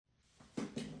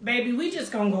baby, we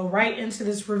just gonna go right into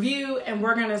this review and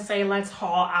we're gonna say, let's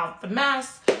haul out the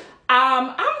mess.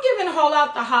 I'm giving Haul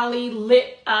Out the Holly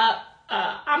lit up.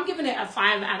 I'm giving it a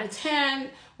 5 out of 10,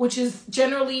 which is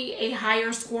generally a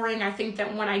higher scoring, I think,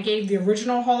 than when I gave the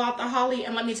original Haul Out the Holly.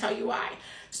 And let me tell you why.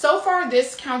 So far,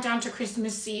 this countdown to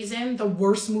Christmas season, the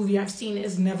worst movie I've seen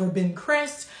is Never Been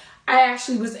Chris. I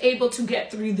actually was able to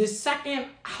get through this second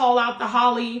Haul Out the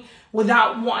Holly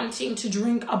without wanting to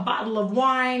drink a bottle of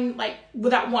wine, like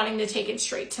without wanting to take it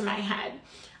straight to my head.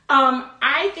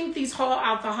 I think these Haul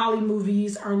Out the Holly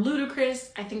movies are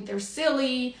ludicrous. I think they're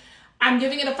silly. I'm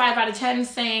giving it a 5 out of 10,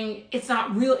 saying it's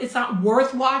not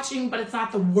worth watching, but it's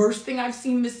not the worst thing I've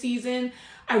seen this season.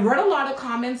 I read a lot of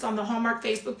comments on the Hallmark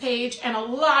Facebook page, and a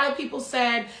lot of people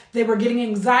said they were getting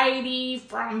anxiety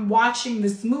from watching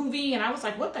this movie. And I was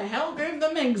like, what the hell gave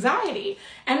them anxiety?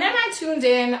 And then I tuned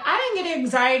in. I didn't get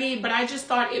anxiety, but I just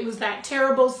thought it was that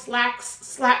terrible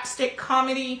slapstick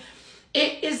comedy.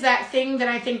 It is that thing that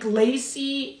I think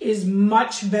Lacey is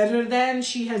much better than.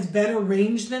 She has better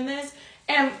range than this.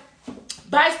 And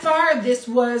by far, this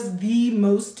was the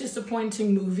most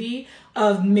disappointing movie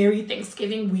of Merry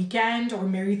Thanksgiving weekend or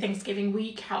Merry Thanksgiving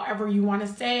week, however you want to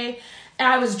say. And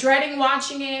I was dreading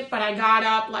watching it, but I got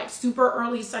up like super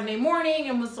early Sunday morning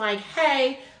and was like,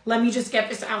 hey, let me just get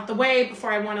this out the way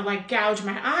before I want to like gouge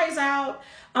my eyes out.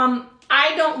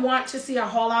 I don't want to see a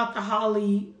Haul Out the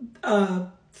Holly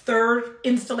third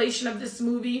installation of this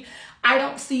movie. I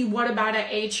don't see what about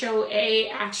a HOA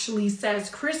actually says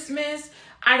Christmas.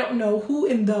 I don't know who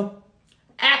in the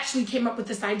actually came up with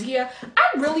this idea.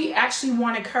 I really actually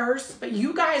want to curse, but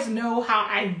you guys know how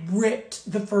I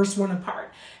ripped the first one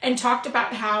apart and talked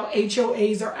about how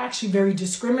HOAs are actually very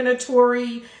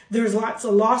discriminatory. There's lots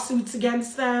of lawsuits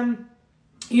against them.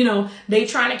 You know, they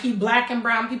trying to keep black and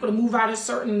brown people to move out of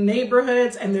certain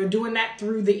neighborhoods, and they're doing that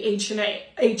through the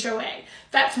HOA.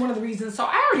 That's one of the reasons. So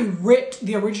I already ripped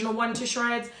the original one to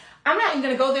shreds. I'm not even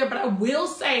going to go there, but I will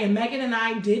say, and Megan and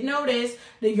I did notice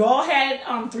that y'all had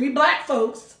 3 black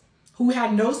folks who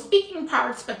had no speaking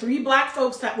parts, but 3 black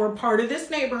folks that were part of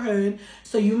this neighborhood.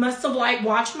 So you must have like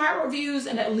watched my reviews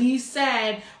and at least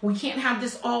said, we can't have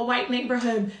this all white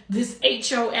neighborhood, this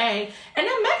HOA. And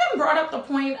then Megan brought up the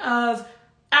point of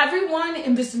everyone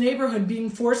in this neighborhood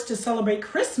being forced to celebrate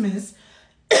Christmas.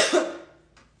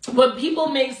 But people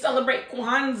may celebrate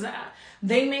Kwanzaa.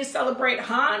 They may celebrate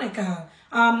Hanukkah.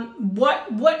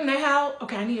 What in the hell?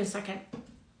 Okay, I need a second.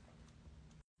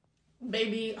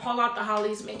 Baby, Haul Out the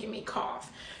Holly's making me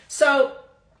cough. So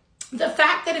the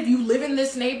fact that if you live in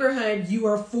this neighborhood, you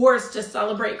are forced to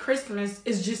celebrate Christmas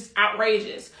is just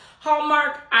outrageous.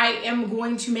 Hallmark, I am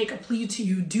going to make a plea to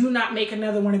you. Do not make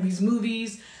another one of these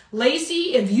movies.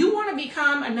 Lacey, if you want to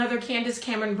become another Candace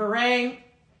Cameron Bure,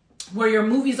 where your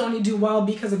movies only do well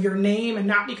because of your name and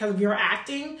not because of your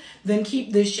acting, then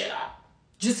keep this shit up.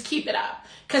 Just keep it up.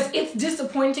 Because it's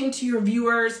disappointing to your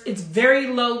viewers. It's very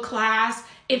low class.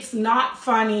 It's not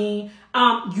funny.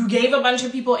 You gave a bunch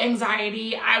of people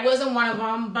anxiety. I wasn't one of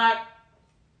them, but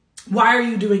why are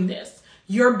you doing this?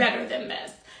 You're better than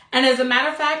this. And as a matter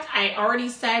of fact, I already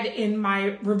said in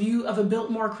my review of A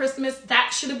Biltmore Christmas,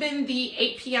 that should have been the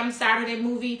 8 p.m. Saturday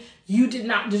movie. You did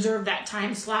not deserve that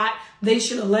time slot. They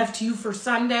should have left you for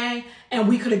Sunday, and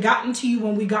we could have gotten to you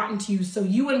when we gotten to you. So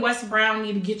you and Wes Brown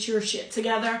need to get your shit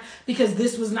together, because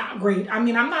this was not great. I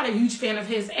mean, I'm not a huge fan of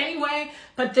his anyway,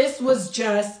 but this was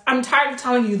just, I'm tired of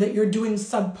telling you that you're doing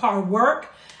subpar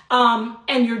work.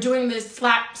 And you're doing this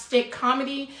slapstick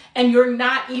comedy, and you're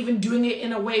not even doing it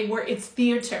in a way where it's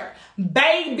theater.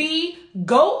 Baby,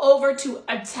 go over to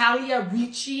Italia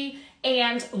Ricci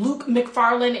and Luke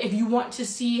McFarlane if you want to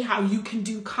see how you can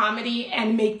do comedy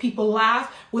and make people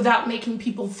laugh without making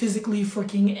people physically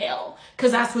freaking ill,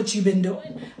 because that's what you've been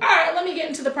doing. All right, let me get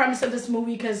into the premise of this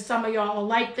movie, because some of y'all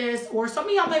like this, or some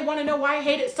of y'all might want to know why I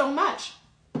hate it so much.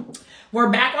 We're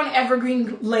back on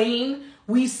Evergreen Lane.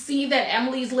 We see that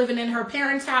Emily's living in her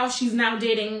parents' house. She's now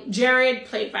dating Jared,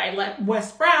 played by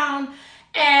Wes Brown.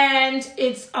 And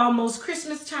it's almost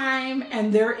Christmas time,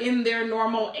 and they're in their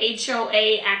normal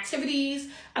HOA activities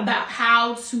about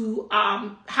how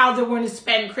they're going to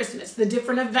spend Christmas, the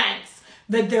different events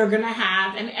that they're going to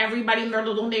have, and everybody in their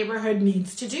little neighborhood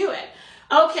needs to do it.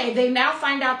 Okay, they now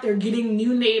find out they're getting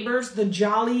new neighbors, the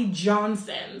Jolly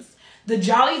Johnsons. The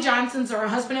Jolly Johnsons are a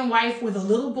husband and wife with a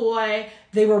little boy.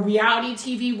 They were reality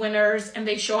TV winners, and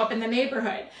they show up in the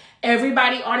neighborhood.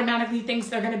 Everybody automatically thinks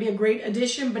they're going to be a great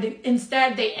addition, but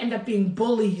instead they end up being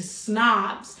bullies,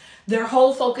 snobs. Their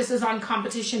whole focus is on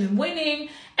competition and winning.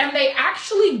 And they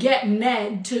actually get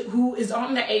Ned, who is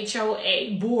on the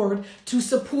HOA board, to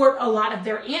support a lot of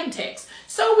their antics.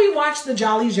 So we watch the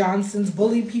Jolly Johnsons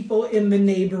bully people in the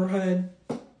neighborhood.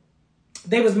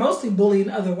 They was mostly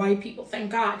bullying other white people, thank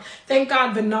God. Thank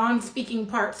God the non-speaking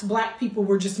parts, black people,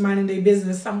 were just minding their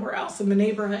business somewhere else in the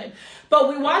neighborhood. But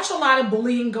we watch a lot of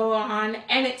bullying go on,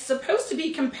 and it's supposed to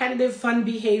be competitive, fun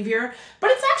behavior,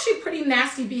 but it's actually pretty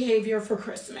nasty behavior for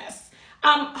Christmas.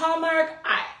 Hallmark,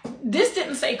 this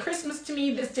didn't say Christmas to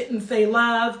me. This didn't say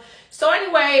love. So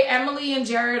anyway, Emily and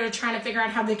Jared are trying to figure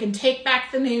out how they can take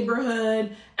back the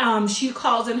neighborhood. She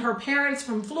calls in her parents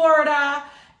from Florida,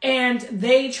 and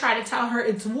they try to tell her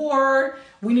it's war.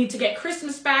 We need to get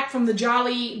Christmas back from the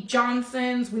Jolly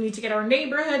Johnsons. We need to get our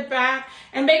neighborhood back.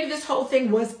 And maybe this whole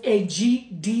thing was a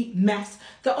GD mess.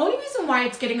 The only reason why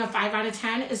it's getting a 5 out of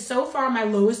 10 is so far my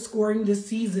lowest scoring this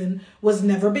season was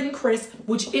Never Been Chris,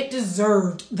 which it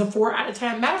deserved the 4 out of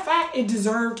 10. Matter of fact, it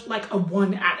deserved like a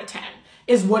 1 out of 10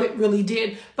 is what it really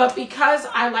did. But because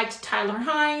I liked Tyler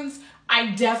Hines,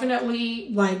 I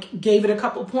definitely gave it a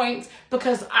couple points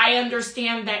because I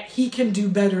understand that he can do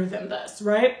better than this,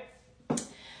 right?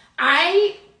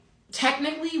 I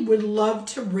technically would love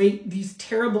to rate these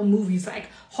terrible movies like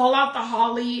Haul Out the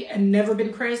Holly and Never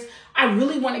Been Chris. I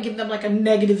really want to give them like a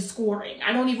negative scoring.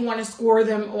 I don't even want to score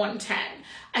them on 10.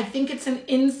 I think it's an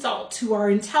insult to our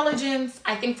intelligence.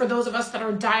 I think for those of us that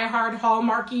are diehard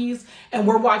Hallmarkies and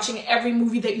we're watching every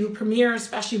movie that you premiere,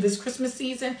 especially this Christmas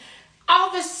season,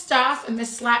 all this stuff and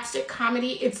this slapstick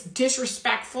comedy, it's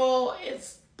disrespectful,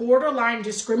 it's borderline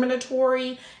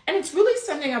discriminatory, and it's really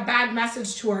sending a bad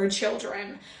message to our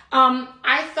children.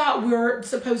 I thought we were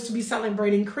supposed to be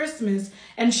celebrating Christmas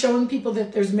and showing people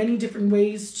that there's many different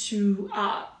ways to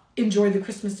enjoy the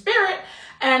Christmas spirit,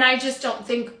 and I just don't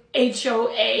think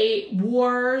HOA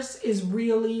wars is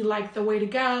really like the way to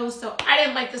go. So I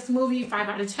didn't like this movie. 5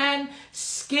 out of 10.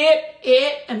 Skip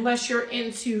it unless you're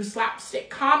into slapstick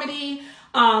comedy.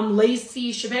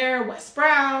 Lacey Chabert, Wes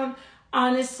Brown,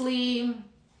 honestly,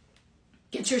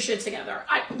 get your shit together.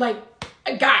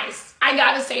 Guys, I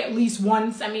gotta say at least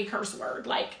one semi-curse word.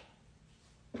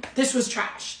 This was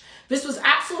trash. This was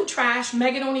absolute trash.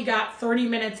 Megan only got 30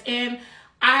 minutes in.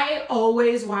 I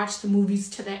always watch the movies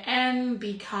to the end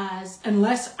because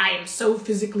unless I am so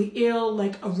physically ill,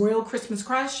 like a royal Christmas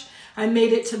crush, I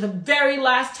made it to the very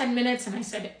last 10 minutes and I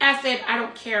said, F it. I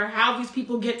don't care how these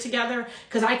people get together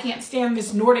because I can't stand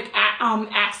this Nordic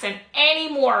accent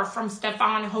anymore from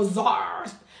Stefan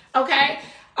Hozar. Okay?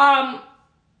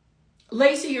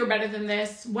 Lacey, you're better than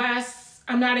this. Wes,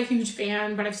 I'm not a huge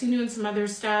fan, but I've seen you in some other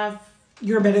stuff.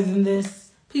 You're better than this.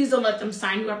 Please don't let them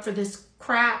sign you up for this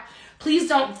crap. Please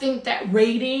don't think that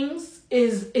ratings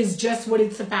is just what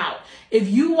it's about. If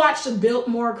you watched a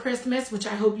Biltmore Christmas, which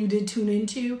I hope you did tune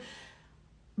into,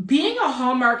 being a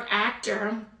Hallmark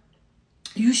actor,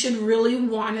 you should really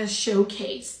want to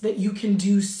showcase that you can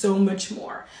do so much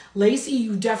more. Lacey,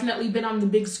 you've definitely been on the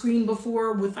big screen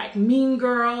before with Mean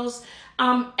Girls,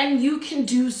 and you can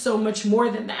do so much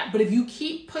more than that. But if you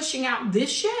keep pushing out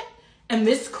this shit and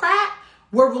this crap,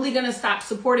 we're really going to stop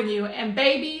supporting you. And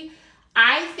baby,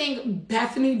 I think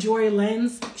Bethany Joy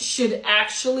Lenz should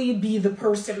actually be the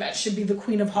person that should be the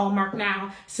queen of Hallmark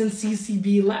now since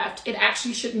CCB left. It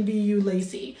actually shouldn't be you,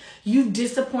 Lacey. You've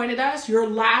disappointed us. Your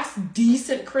last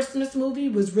decent Christmas movie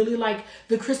was really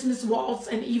The Christmas Waltz,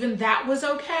 and even that was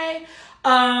okay,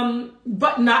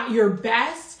 but not your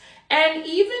best. And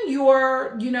even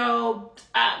your,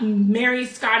 Merry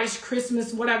Scottish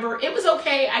Christmas, whatever, it was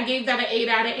okay. I gave that an 8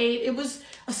 out of 8. It was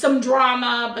some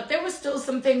drama, but there was still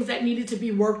some things that needed to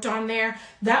be worked on there.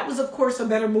 That was, of course, a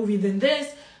better movie than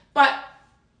this. But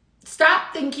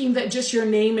stop thinking that just your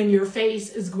name and your face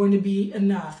is going to be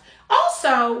enough.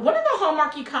 Also, one of the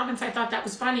Hallmarky comments, I thought that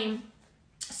was funny.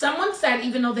 Someone said,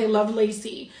 even though they love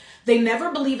Lacey, they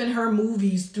never believe in her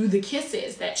movies through the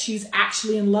kisses, that she's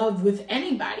actually in love with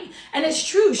anybody. And it's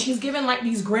true. She's given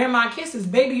these grandma kisses.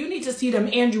 Baby, you need to see them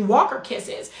Andrew Walker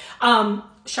kisses.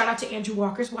 Shout out to Andrew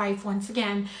Walker's wife once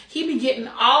again. He be getting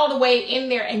all the way in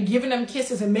there and giving them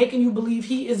kisses and making you believe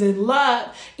he is in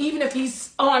love, even if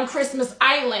he's on Christmas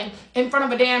Island in front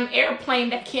of a damn airplane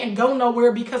that can't go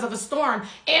nowhere because of a storm.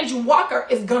 Andrew Walker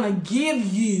is gonna give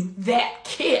you that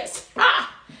kiss.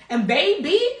 And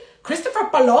baby, Christopher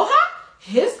Paloha,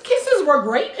 his kisses were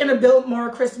great in A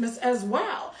Biltmore Christmas as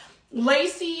well.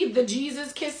 Lacey, the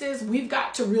Jesus kisses, we've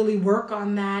got to really work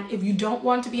on that. If you don't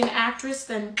want to be an actress,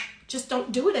 then just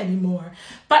don't do it anymore.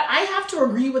 But I have to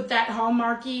agree with that,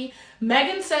 Hallmarky.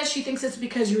 Megan says she thinks it's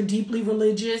because you're deeply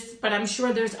religious, but I'm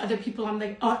sure there's other people on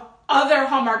other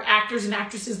Hallmark actors and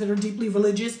actresses that are deeply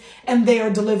religious, and they are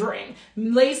delivering.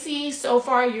 Lacey, so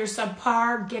far you're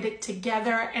subpar. Get it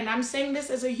together. And I'm saying this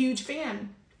as a huge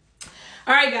fan.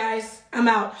 All right, guys, I'm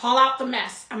out. Haul out the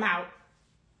mess. I'm out.